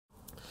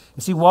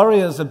You see,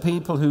 warriors are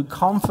people who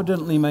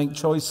confidently make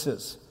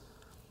choices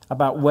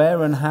about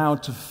where and how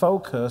to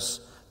focus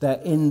their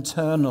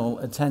internal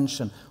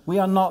attention. We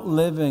are not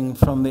living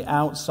from the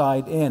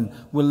outside in.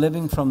 We're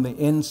living from the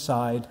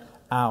inside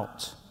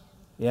out.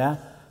 Yeah?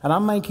 And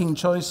I'm making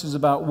choices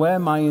about where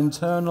my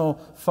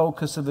internal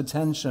focus of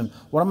attention,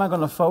 what am I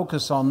going to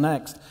focus on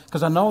next?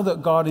 Because I know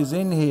that God is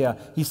in here.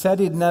 He said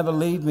he'd never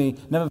leave me,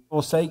 never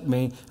forsake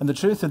me. And the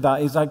truth of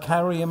that is I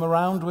carry him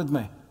around with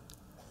me.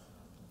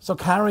 So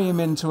carry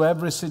him into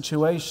every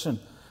situation.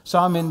 So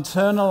I'm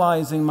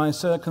internalizing my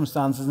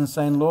circumstances and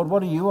saying, Lord,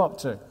 what are you up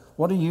to?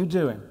 What are you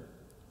doing?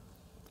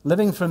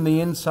 Living from the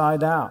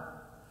inside out.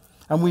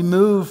 And we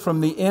move from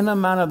the inner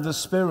man of the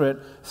spirit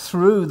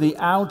through the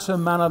outer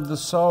man of the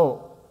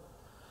soul.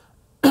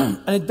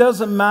 And it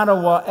doesn't matter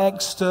what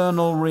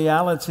external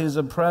realities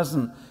are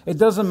present. It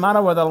doesn't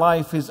matter whether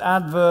life is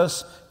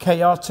adverse,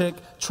 chaotic,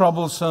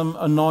 troublesome,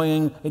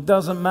 annoying. It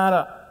doesn't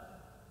matter.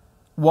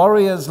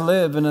 Warriors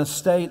live in a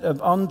state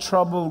of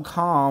untroubled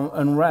calm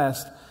and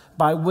rest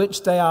by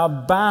which they are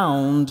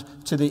bound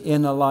to the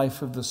inner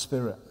life of the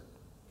Spirit.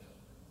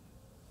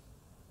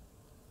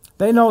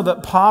 They know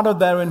that part of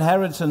their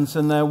inheritance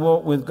in their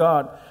walk with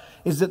God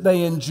is that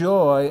they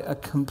enjoy a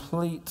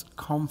complete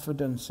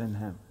confidence in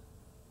him.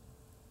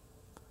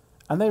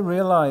 And they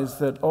realize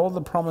that all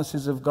the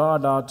promises of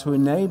God are to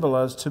enable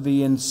us to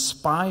be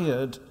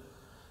inspired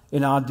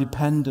in our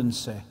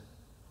dependency.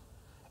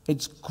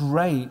 It's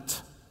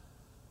great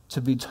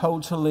to be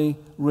totally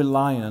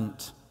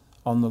reliant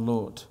on the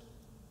Lord.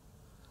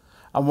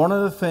 And one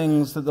of the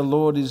things that the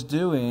Lord is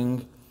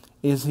doing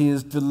is he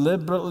is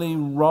deliberately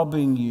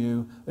robbing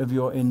you of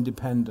your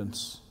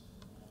independence.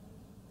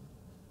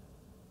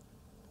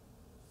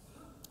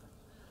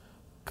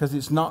 Because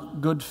it's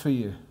not good for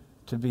you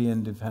to be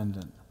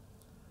independent.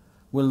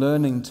 We're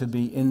learning to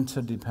be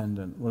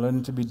interdependent. We're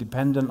learning to be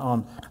dependent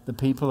on the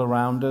people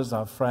around us,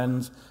 our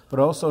friends, but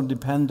also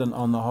dependent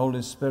on the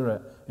Holy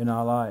Spirit in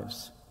our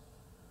lives.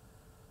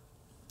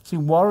 See,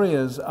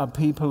 warriors are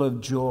people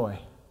of joy.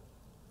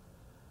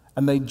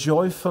 And they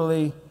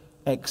joyfully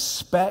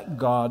expect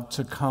God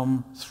to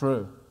come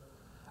through.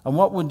 And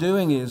what we're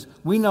doing is,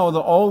 we know that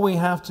all we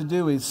have to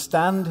do is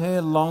stand here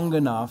long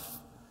enough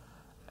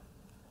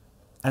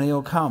and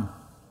he'll come.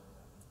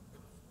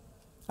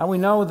 And we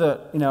know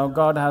that,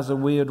 God has a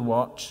weird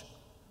watch.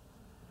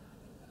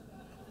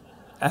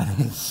 And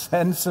his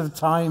sense of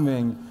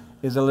timing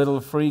is a little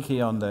freaky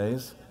on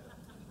days.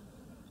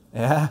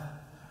 Yeah?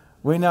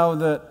 We know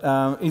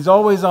that he's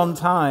always on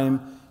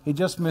time. He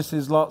just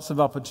misses lots of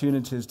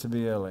opportunities to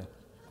be early.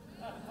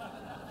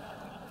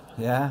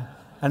 Yeah?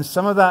 And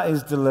some of that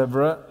is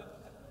deliberate.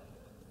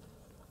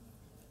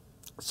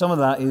 Some of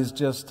that is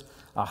just,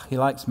 he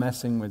likes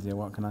messing with you,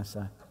 what can I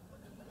say?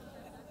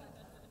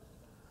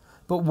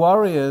 But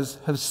warriors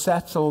have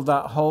settled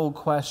that whole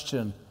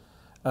question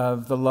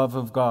of the love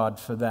of God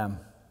for them.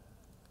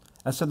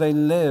 And so they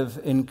live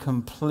in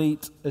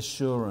complete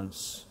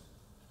assurance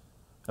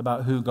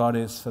about who God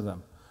is for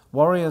them.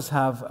 Warriors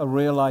have a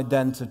real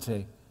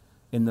identity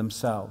in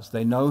themselves.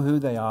 They know who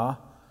they are,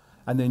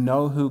 and they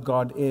know who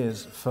God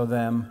is for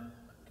them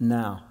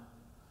now.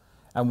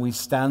 And we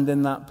stand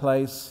in that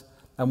place,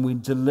 and we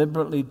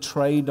deliberately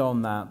trade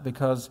on that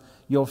because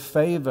your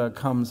favor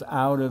comes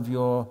out of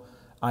your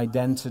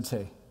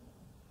identity.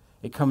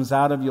 It comes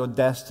out of your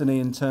destiny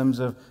in terms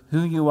of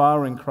who you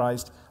are in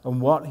Christ and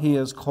what he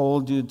has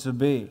called you to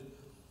be.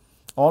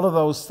 All of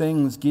those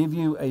things give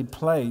you a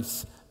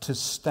place to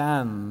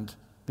stand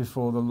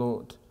before the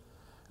Lord.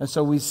 And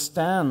so we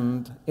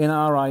stand in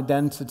our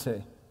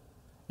identity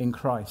in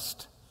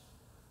Christ.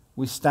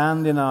 We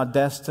stand in our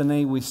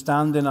destiny. We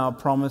stand in our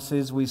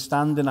promises. We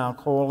stand in our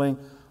calling.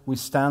 We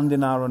stand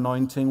in our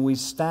anointing. We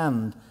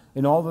stand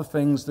in all the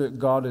things that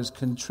God has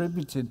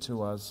contributed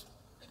to us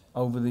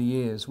over the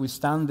years. We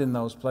stand in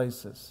those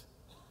places.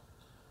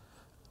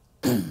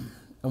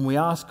 And we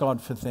ask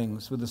God for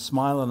things with a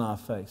smile on our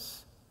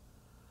face.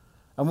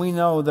 And we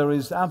know there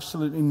is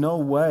absolutely no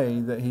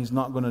way that he's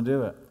not going to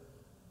do it.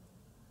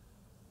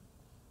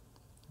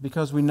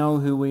 Because we know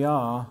who we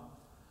are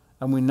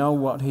and we know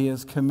what he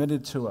has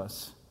committed to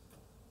us.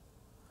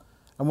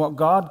 And what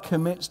God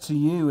commits to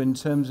you in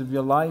terms of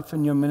your life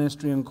and your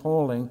ministry and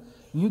calling,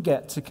 you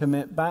get to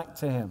commit back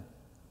to him.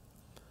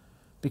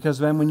 Because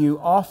then when you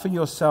offer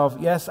yourself,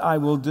 yes, I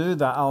will do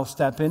that, I'll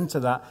step into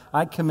that,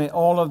 I commit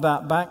all of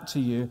that back to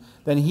you,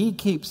 then he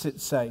keeps it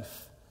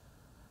safe.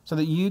 So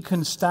that you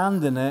can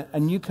stand in it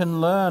and you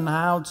can learn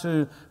how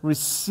to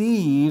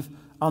receive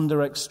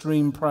under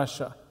extreme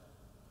pressure.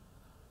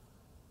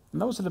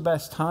 And those are the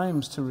best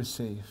times to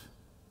receive.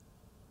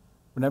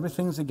 When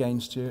everything's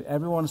against you,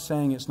 everyone's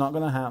saying it's not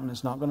going to happen,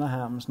 it's not going to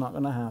happen, it's not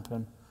going to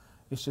happen.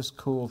 It's just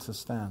cool to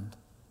stand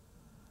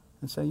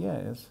and say, yeah,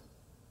 it is.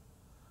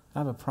 I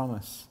have a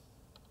promise.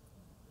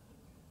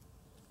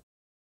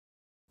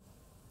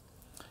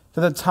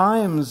 For the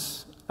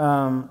times,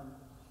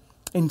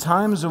 in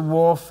times of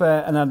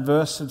warfare and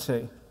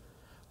adversity,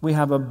 we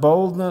have a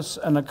boldness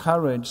and a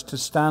courage to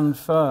stand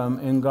firm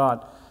in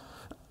God.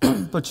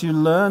 But you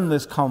learn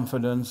this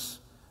confidence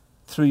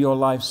through your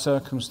life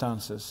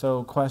circumstances.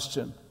 So,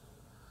 question,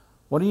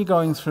 what are you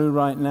going through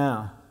right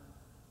now?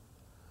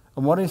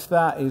 And what if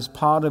that is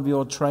part of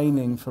your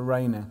training for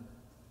reigning?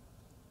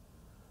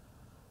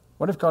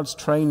 What if God's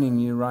training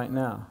you right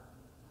now?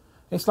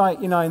 It's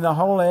like, in the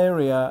whole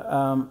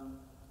area,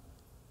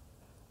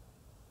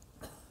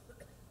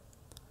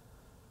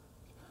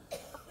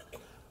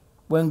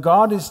 when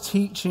God is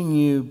teaching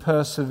you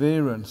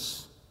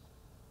perseverance,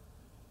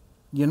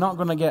 you're not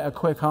going to get a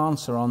quick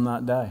answer on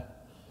that day.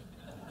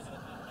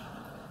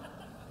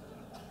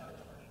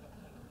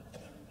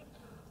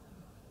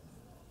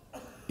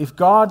 If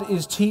God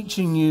is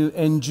teaching you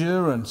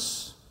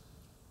endurance,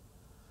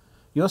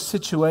 your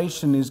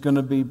situation is going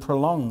to be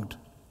prolonged.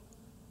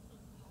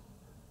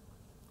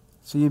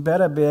 So you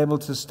better be able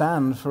to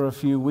stand for a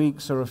few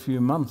weeks or a few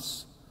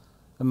months,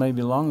 and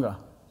maybe longer.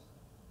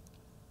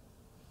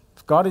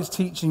 If God is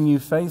teaching you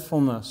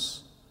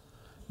faithfulness,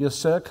 your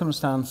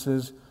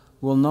circumstances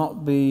will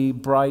not be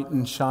bright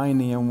and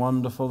shiny and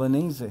wonderful and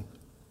easy.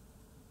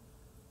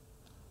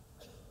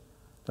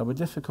 They'll be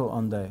difficult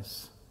on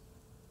days.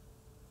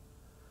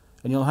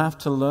 And you'll have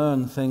to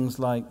learn things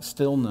like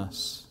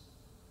stillness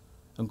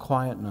and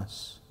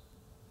quietness.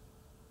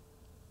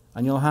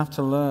 And you'll have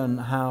to learn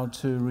how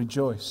to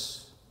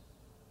rejoice.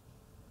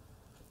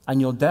 And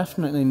you'll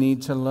definitely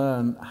need to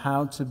learn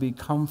how to be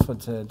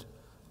comforted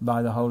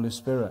by the Holy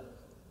Spirit.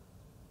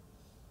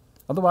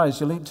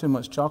 Otherwise, you'll eat too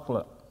much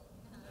chocolate.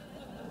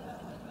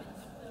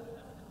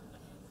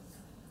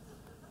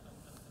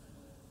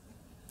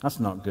 That's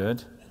not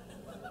good.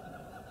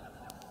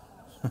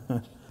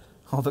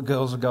 All the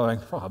girls are going,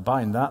 oh, I'm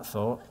buying that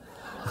thought.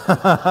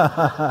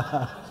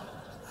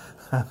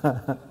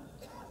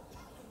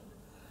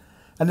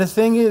 And the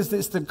thing is,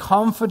 it's the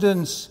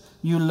confidence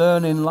you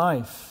learn in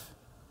life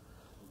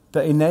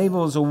that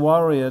enables a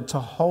warrior to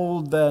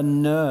hold their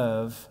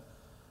nerve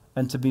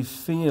and to be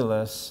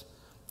fearless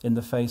in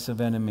the face of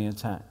enemy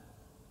attack.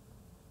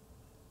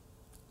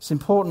 It's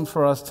important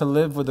for us to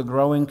live with a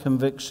growing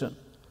conviction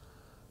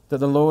that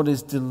the Lord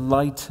is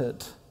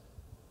delighted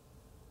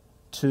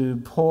to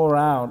pour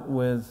out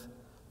with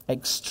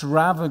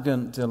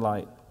extravagant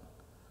delight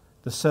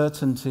the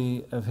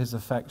certainty of his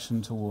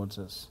affection towards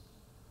us.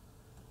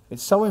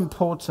 It's so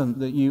important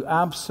that you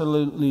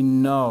absolutely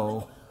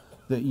know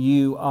that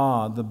you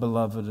are the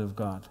beloved of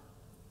God.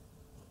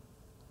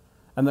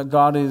 And that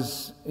God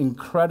is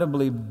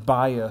incredibly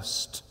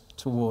biased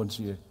towards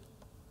you.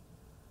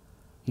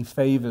 He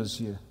favors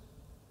you.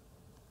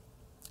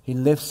 He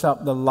lifts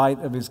up the light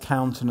of his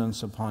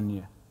countenance upon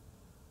you.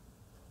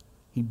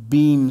 He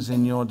beams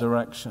in your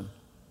direction.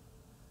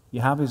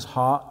 You have his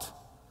heart.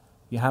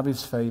 You have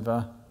his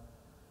favor.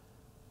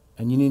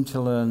 And you need to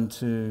learn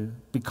to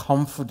be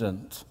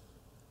confident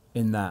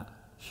in that.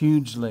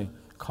 Hugely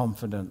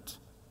confident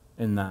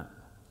in that.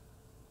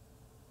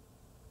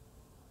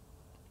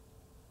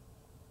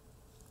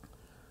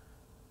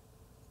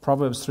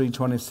 Proverbs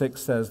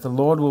 3:26 says, "The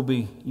Lord will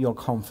be your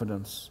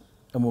confidence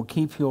and will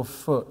keep your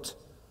foot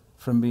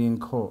from being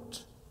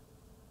caught."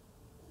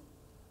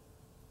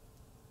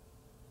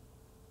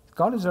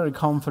 God is very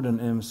confident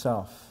in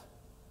himself,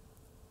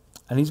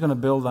 and he's going to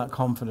build that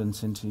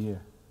confidence into you.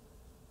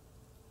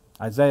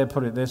 Isaiah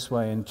put it this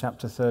way in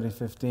chapter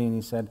 30:15.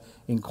 He said,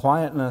 "In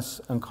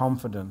quietness and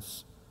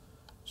confidence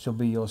shall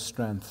be your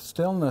strength."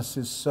 Stillness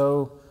is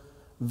so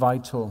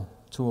vital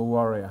to a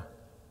warrior.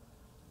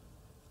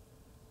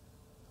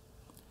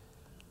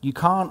 You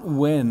can't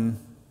win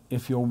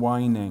if you're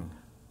whining.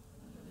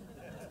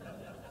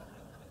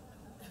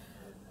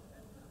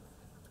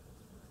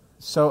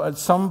 So at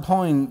some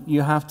point,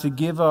 you have to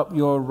give up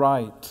your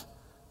right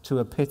to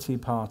a pity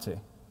party.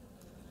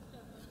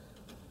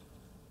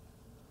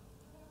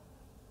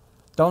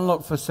 Don't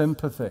look for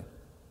sympathy.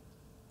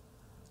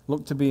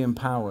 Look to be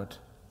empowered.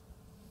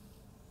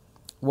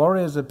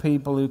 Warriors are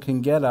people who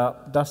can get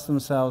up, dust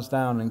themselves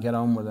down, and get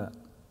on with it.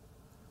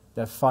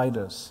 They're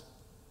fighters.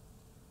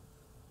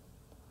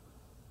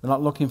 They're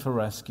not looking for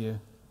rescue.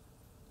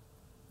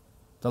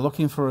 They're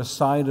looking for a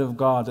side of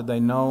God that they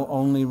know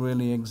only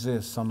really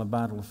exists on the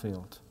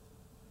battlefield.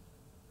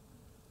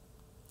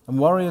 And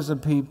warriors are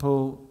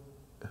people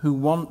who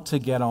want to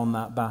get on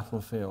that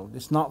battlefield.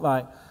 It's not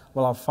like,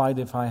 well, I'll fight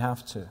if I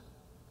have to.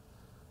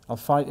 I'll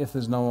fight if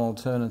there's no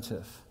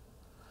alternative.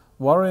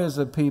 Warriors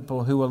are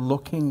people who are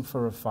looking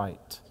for a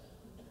fight.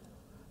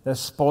 They're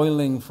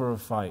spoiling for a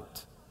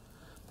fight.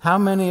 How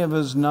many of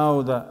us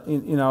know that,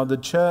 the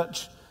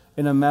church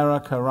in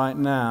America right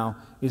now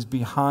is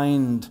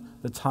behind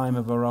the time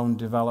of her own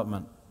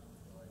development?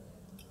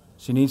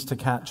 She needs to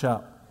catch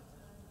up.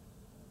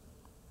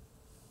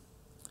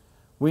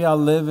 We are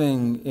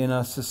living in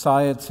a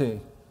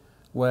society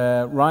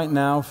where right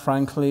now,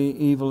 frankly,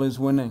 evil is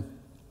winning.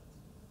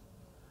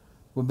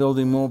 We're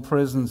building more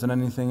prisons than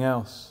anything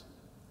else.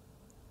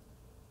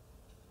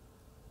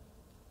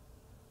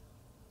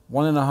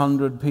 1 in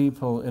 100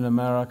 people in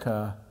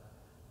America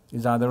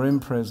is either in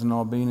prison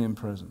or been in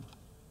prison.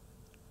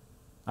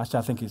 Actually,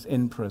 I think it's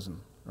in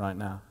prison right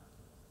now.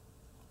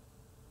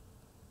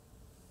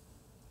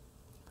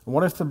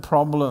 What if the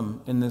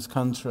problem in this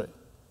country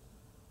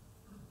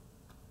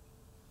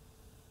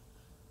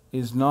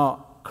is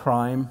not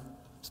crime,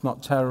 it's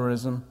not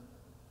terrorism,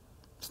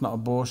 it's not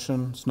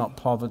abortion, it's not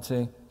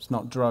poverty, it's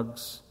not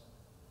drugs?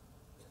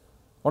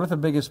 What if the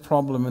biggest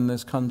problem in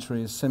this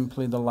country is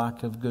simply the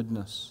lack of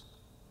goodness?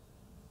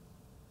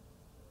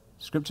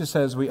 Scripture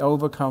says we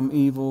overcome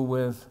evil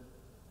with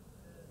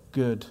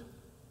good.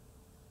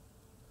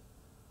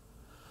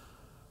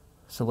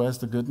 So where's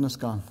the goodness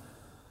gone?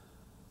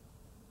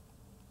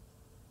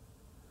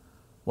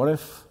 What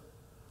if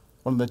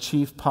one of the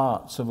chief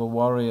parts of a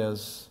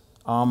warrior's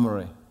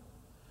armory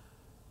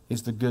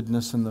is the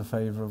goodness and the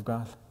favor of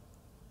God?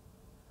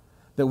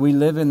 That we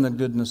live in the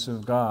goodness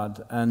of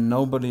God and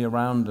nobody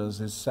around us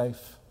is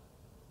safe.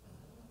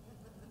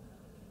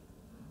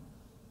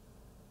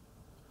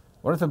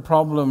 What if the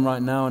problem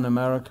right now in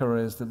America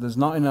is that there's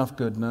not enough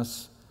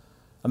goodness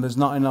and there's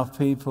not enough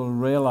people who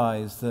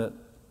realize that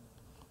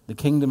the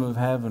kingdom of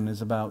heaven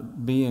is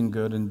about being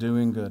good and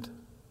doing good.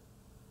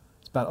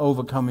 It's about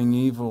overcoming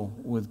evil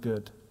with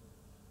good.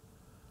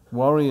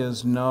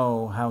 Warriors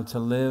know how to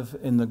live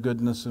in the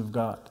goodness of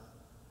God,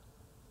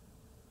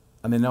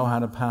 and they know how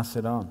to pass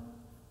it on.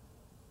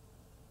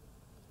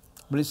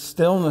 But its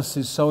stillness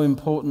is so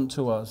important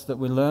to us that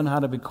we learn how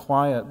to be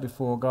quiet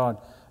before God,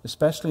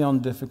 especially on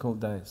difficult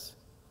days.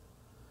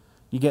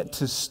 You get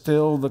to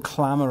still the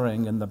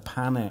clamoring and the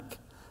panic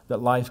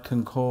that life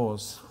can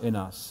cause in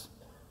us.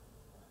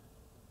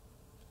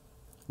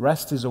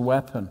 Rest is a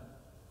weapon.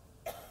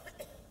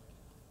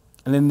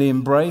 And in the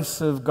embrace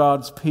of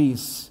God's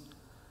peace,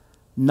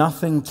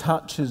 nothing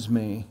touches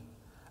me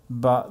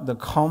but the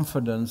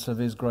confidence of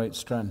His great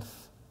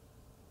strength.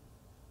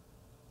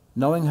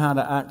 Knowing how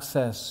to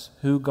access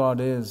who God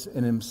is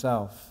in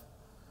Himself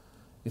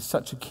is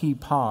such a key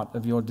part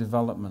of your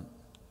development.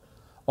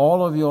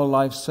 All of your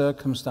life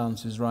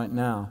circumstances right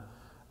now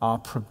are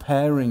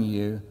preparing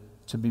you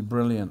to be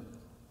brilliant.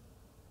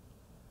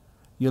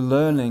 You're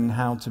learning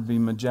how to be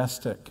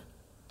majestic.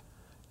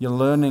 You're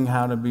learning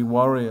how to be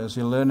warriors.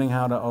 You're learning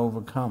how to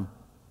overcome.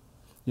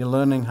 You're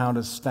learning how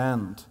to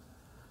stand.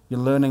 You're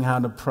learning how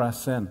to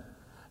press in.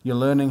 You're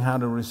learning how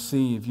to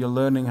receive. You're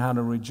learning how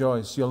to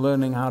rejoice. You're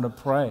learning how to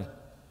pray.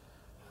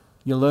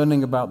 You're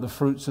learning about the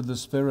fruits of the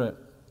Spirit.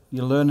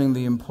 You're learning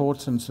the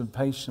importance of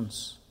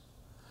patience.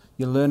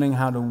 You're learning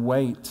how to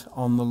wait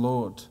on the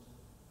Lord.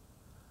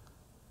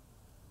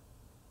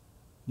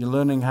 You're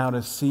learning how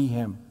to see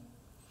Him.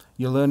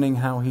 You're learning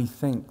how He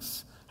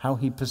thinks, how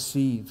He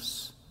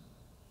perceives,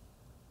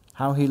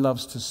 how He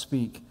loves to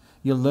speak.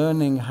 You're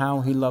learning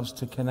how He loves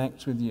to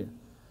connect with you.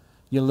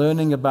 You're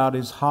learning about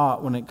His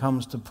heart when it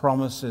comes to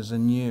promises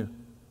and you.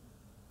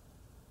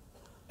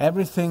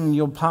 Everything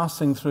you're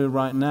passing through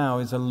right now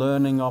is a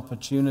learning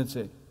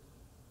opportunity.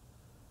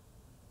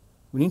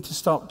 We need to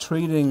stop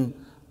treating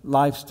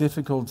life's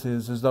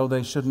difficulties as though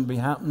they shouldn't be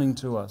happening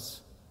to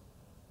us.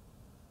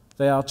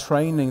 They are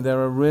training.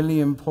 They're a really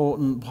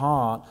important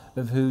part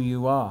of who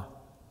you are.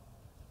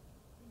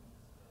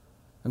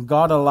 And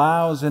God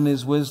allows in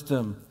His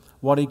wisdom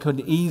what He could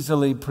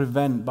easily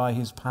prevent by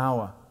His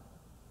power.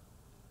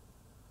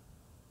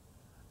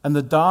 And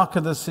the darker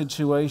the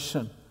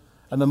situation,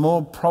 and the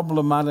more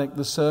problematic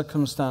the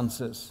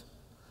circumstances,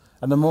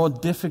 and the more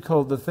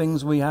difficult the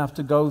things we have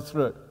to go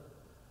through,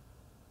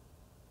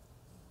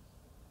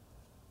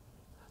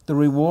 the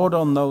reward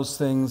on those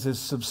things is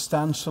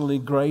substantially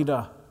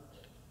greater.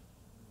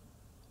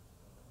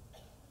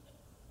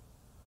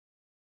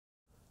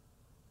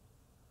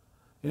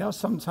 You know,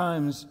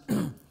 sometimes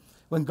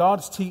when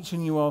God's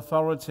teaching you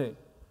authority,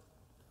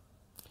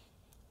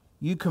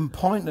 you can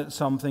point at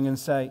something and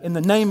say, in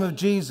the name of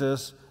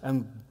Jesus,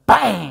 and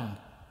bang!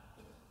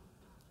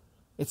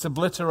 It's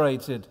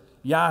obliterated.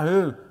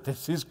 Yahoo!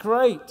 This is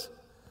great.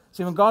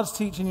 See, when God's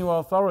teaching you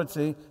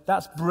authority,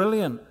 that's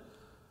brilliant.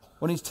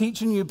 When He's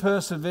teaching you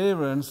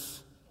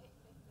perseverance,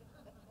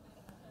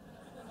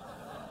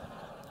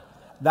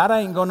 that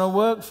ain't going to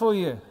work for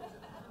you.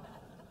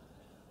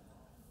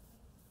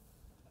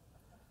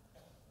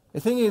 The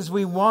thing is,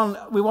 we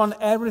want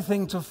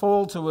everything to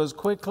fall to us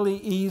quickly,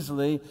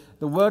 easily.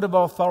 The word of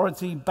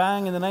authority,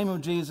 bang, in the name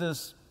of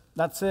Jesus,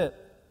 that's it.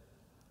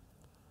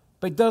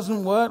 But it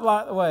doesn't work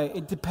like that way.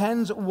 It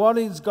depends, what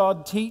is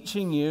God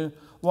teaching you?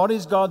 What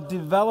is God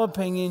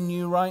developing in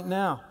you right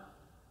now?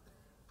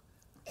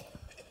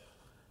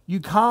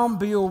 You can't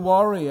be a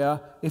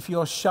warrior if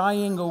you're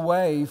shying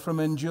away from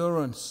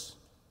endurance.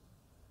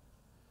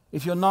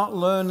 If you're not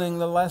learning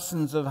the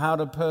lessons of how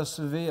to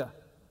persevere,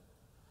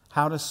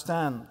 how to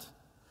stand.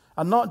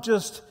 And not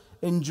just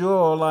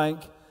endure like,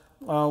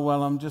 oh,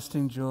 well, I'm just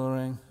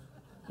enduring,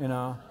 you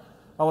know.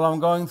 Oh, well, I'm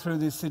going through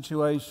this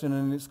situation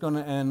and it's going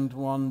to end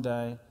one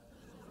day.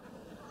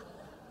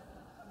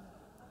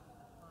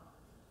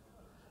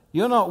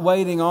 You're not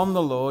waiting on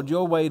the Lord,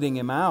 you're waiting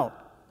Him out.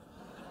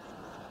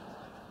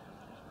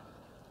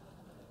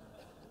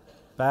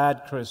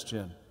 Bad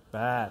Christian,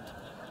 bad.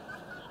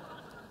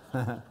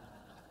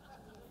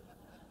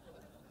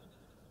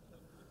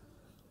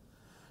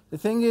 The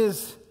thing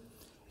is,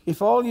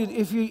 if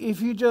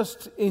you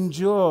just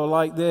endure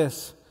like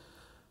this,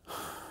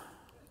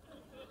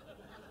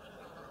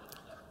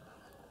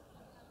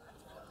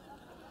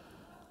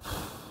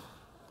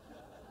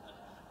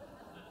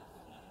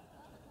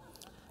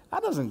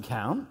 That doesn't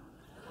count.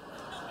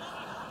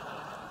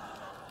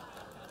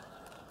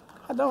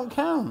 I don't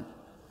count.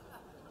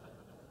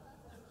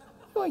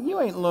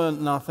 You ain't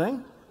learned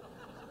nothing.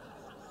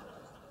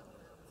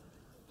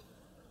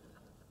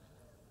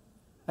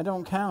 I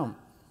don't count.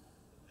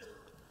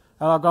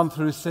 Oh, I've gone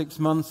through 6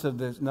 months of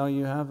this. No,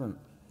 you haven't.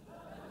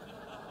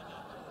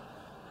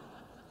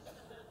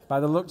 By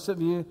the looks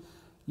of you,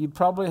 you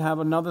probably have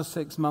another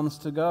 6 months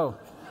to go.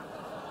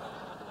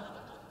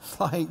 It's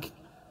like,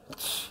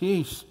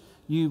 sheesh,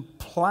 you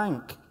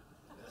plank.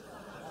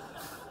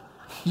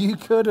 You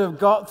could have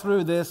got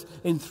through this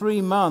in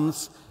 3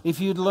 months if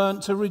you'd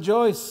learned to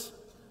rejoice.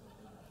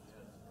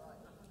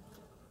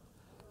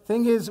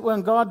 Thing is,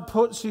 when God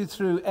puts you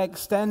through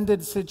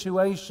extended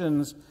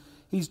situations,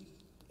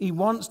 He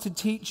wants to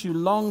teach you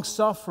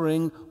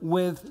long-suffering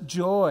with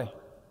joy.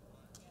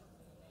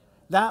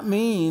 That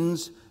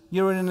means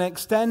you're in an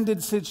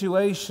extended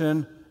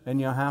situation and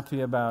you're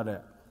happy about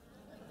it.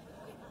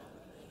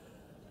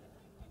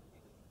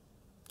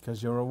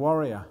 Because you're a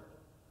warrior.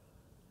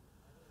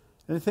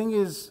 And the thing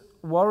is,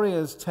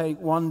 warriors take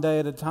one day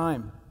at a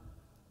time.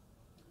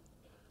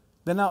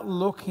 They're not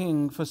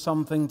looking for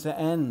something to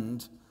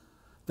end.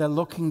 They're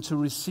looking to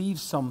receive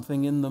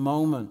something in the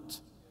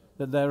moment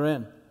that they're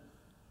in.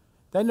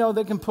 They know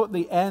they can put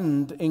the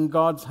end in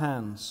God's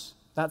hands.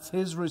 That's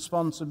His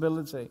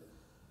responsibility.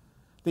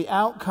 The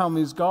outcome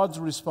is God's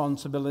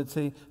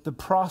responsibility. The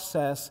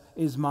process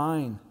is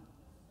mine.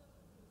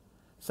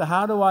 So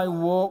how do I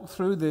walk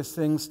through this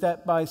thing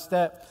step by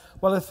step?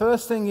 Well, the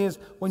first thing is,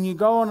 when you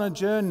go on a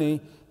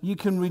journey, you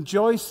can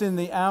rejoice in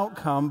the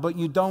outcome, but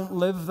you don't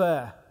live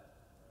there.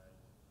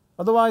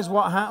 Otherwise,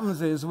 what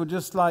happens is we're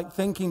just like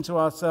thinking to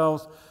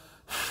ourselves,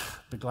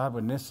 be glad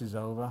when this is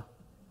over.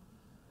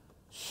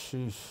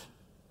 Sheesh.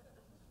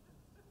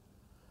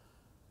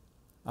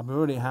 I'll be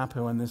really happy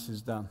when this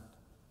is done.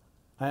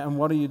 And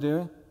what are you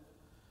doing?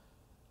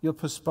 You're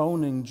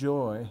postponing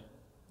joy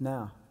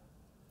now.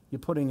 You're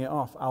putting it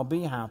off. I'll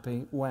be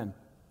happy when.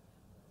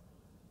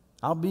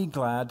 I'll be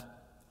glad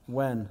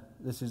when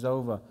this is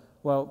over.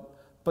 Well,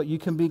 but you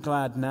can be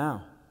glad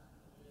now.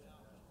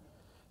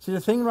 See, the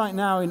thing right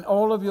now, in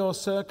all of your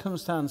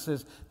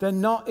circumstances,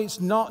 it's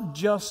not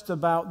just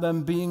about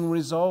them being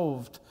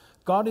resolved.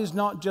 God is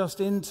not just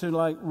into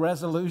like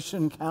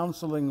resolution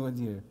counseling with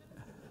you.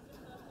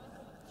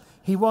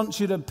 He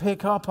wants you to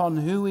pick up on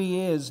who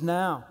He is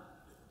now.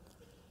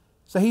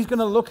 So He's going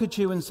to look at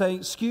you and say,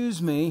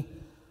 excuse me,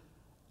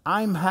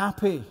 I'm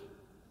happy.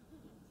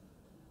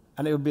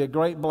 And it would be a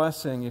great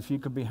blessing if you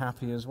could be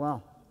happy as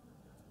well.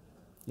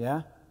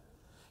 Yeah?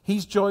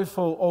 He's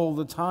joyful all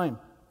the time.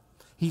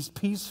 He's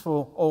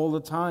peaceful all the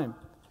time.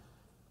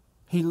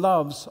 He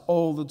loves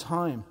all the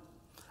time.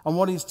 And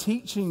what He's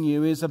teaching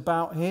you is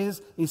about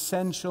His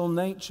essential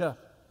nature.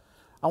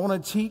 I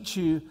want to teach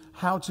you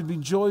how to be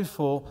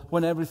joyful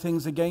when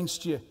everything's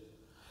against you.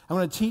 I'm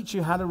going to teach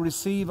you how to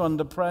receive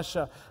under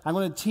pressure. I'm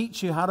going to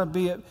teach you how to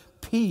be at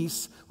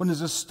peace when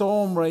there's a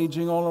storm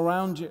raging all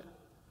around you.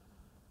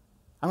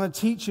 I'm going to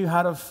teach you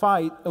how to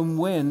fight and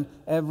win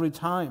every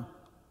time.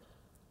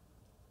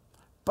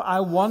 But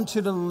I want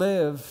you to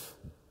live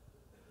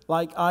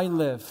like I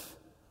live,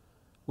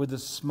 with a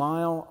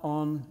smile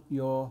on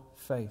your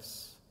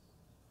face.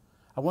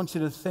 I want you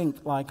to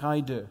think like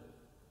I do.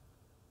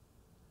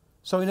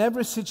 So in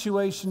every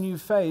situation you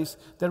face,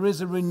 there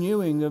is a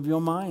renewing of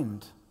your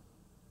mind.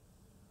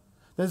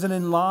 There's an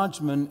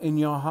enlargement in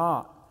your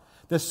heart.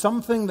 There's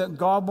something that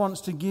God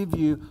wants to give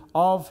you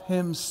of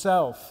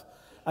Himself.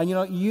 And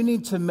you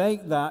need to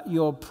make that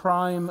your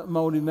prime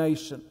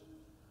motivation.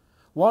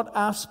 What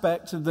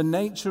aspect of the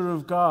nature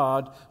of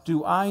God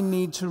do I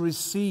need to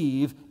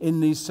receive in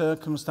these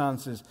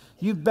circumstances?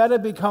 You better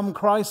become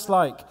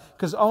Christ-like,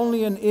 because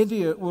only an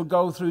idiot will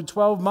go through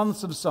 12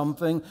 months of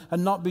something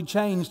and not be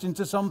changed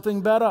into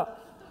something better.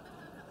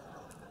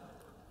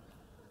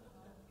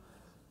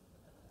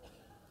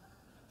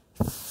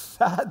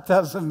 That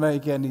doesn't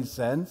make any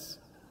sense.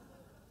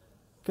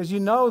 Because you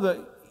know that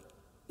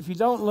if you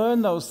don't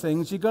learn those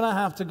things, you're going to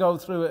have to go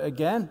through it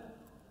again.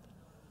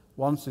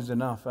 Once is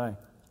enough, eh?